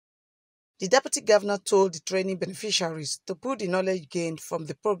The Deputy Governor told the training beneficiaries to put the knowledge gained from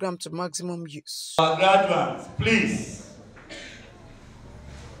the program to maximum use. Our graduates, please,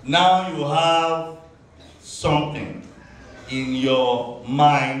 now you have something in your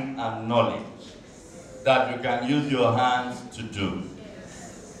mind and knowledge that you can use your hands to do.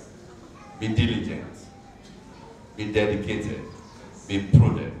 Be diligent, be dedicated, be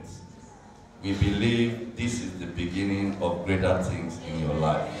prudent. We believe this is the beginning of greater things in your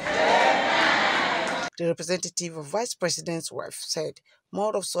life. The representative of Vice President's wife said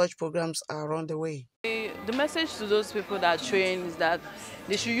more of such programs are on the way. The message to those people that train is that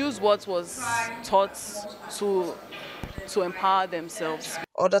they should use what was taught to empower themselves.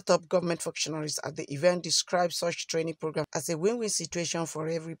 Other top government functionaries at the event described such training program as a win-win situation for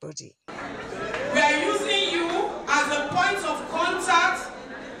everybody. We are using you as a point of contact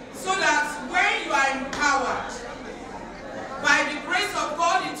so that when you are empowered, by the grace of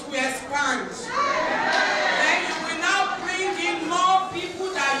God, it will expand. Then you will now bring in more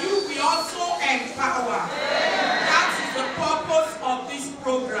people that you will also empower. That is the purpose of this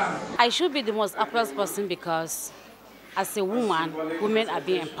program. I should be the most happiest person because as a woman, women are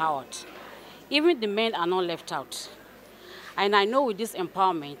being empowered. Even the men are not left out. And I know with this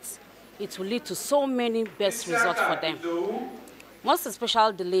empowerment, it will lead to so many best results for them. Most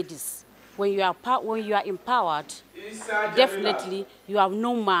especially the ladies. When you are empowered, definitely you have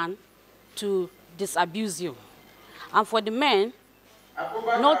no man to disabuse you. And for the men,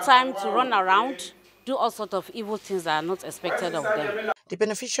 no time to run around, do all sorts of evil things that are not expected of them. The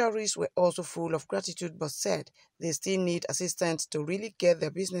beneficiaries were also full of gratitude but said they still need assistance to really get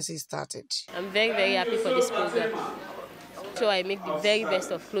their businesses started. I'm very, very happy for this program. So I make the very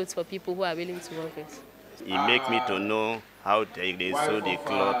best of clothes for people who are willing to work with. It makes me to know how they sew the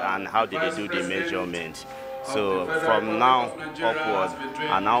cloth and how they do the measurement. So from now upwards,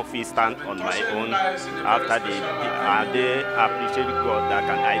 I now feel stand on my own after they appreciate God that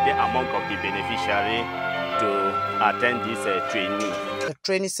I be among of the beneficiary to attend this training. The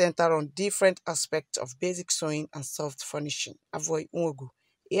training center on different aspects of basic sewing and soft furnishing. Avoid Unwogu,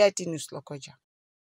 AIT News LOKOJA.